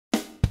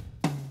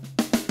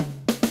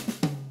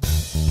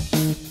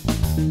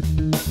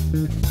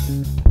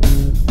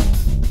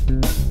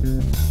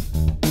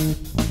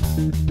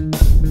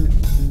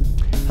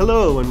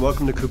Hello and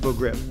welcome to KUPO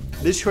Grip.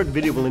 This short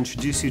video will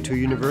introduce you to a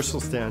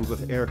universal stand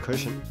with air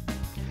cushion.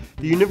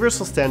 The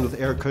universal stand with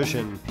air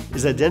cushion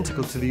is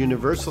identical to the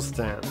universal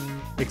stand,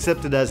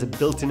 except it has a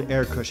built-in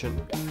air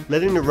cushion,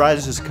 letting the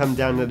risers come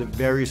down at a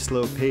very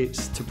slow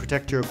pace to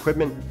protect your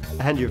equipment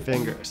and your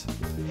fingers.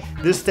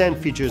 This stand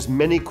features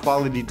many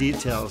quality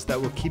details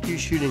that will keep you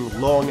shooting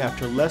long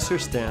after lesser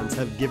stands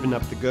have given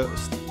up the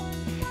ghost.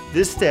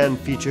 This stand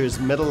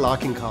features metal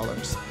locking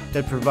collars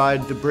that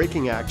provide the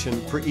braking action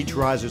for each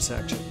riser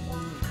section.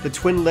 The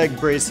twin leg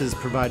braces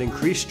provide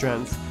increased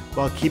strength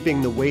while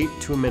keeping the weight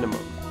to a minimum.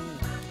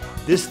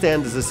 This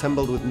stand is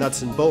assembled with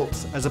nuts and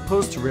bolts as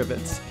opposed to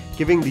rivets,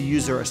 giving the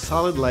user a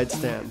solid light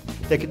stand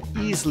that could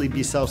easily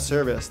be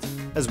self-serviced,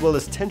 as well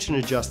as tension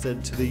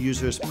adjusted to the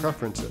user's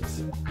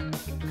preferences.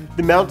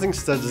 The mounting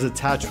stud is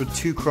attached with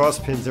two cross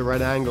pins at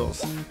right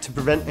angles to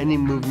prevent any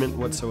movement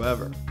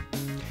whatsoever.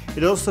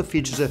 It also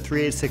features a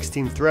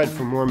 3/8/16 thread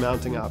for more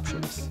mounting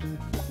options.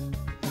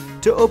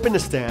 To open a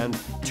stand,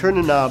 turn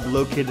a knob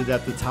located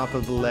at the top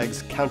of the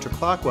legs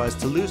counterclockwise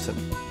to loosen.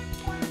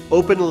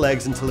 Open the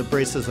legs until the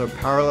braces are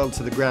parallel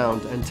to the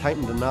ground and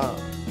tighten the knob.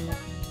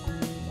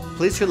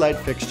 Place your light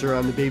fixture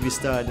on the baby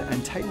stud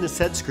and tighten the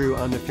set screw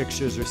on the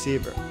fixture's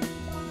receiver.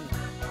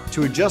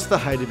 To adjust the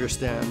height of your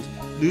stand,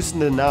 loosen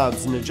the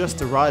knobs and adjust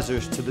the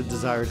risers to the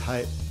desired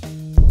height.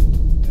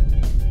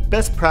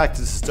 Best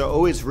practice is to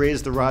always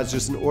raise the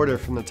risers in order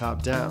from the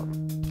top down.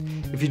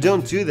 If you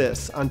don't do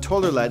this, on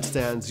taller light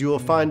stands, you will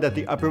find that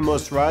the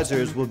uppermost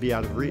risers will be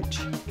out of reach.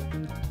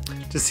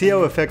 To see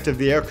how effective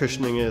the air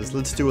cushioning is,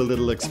 let's do a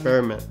little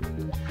experiment.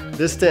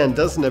 This stand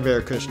doesn't have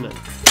air cushioning,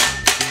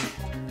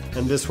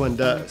 and this one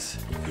does.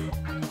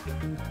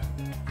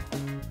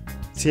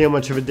 See how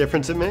much of a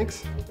difference it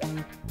makes?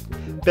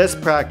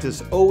 Best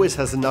practice always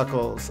has the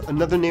knuckles,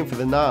 another name for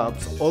the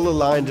knobs, all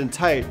aligned and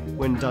tight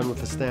when done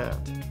with the stand.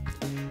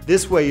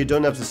 This way you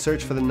don't have to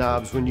search for the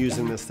knobs when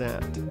using the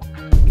stand.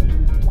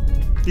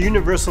 The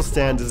universal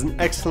stand is an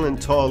excellent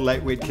tall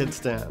lightweight kit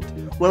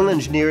stand, well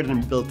engineered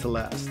and built to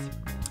last.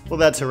 Well,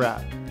 that's a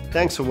wrap.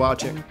 Thanks for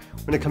watching.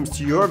 When it comes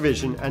to your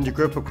vision and your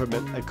grip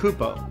equipment at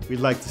KUPO, we'd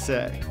like to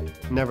say,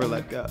 never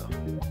let go.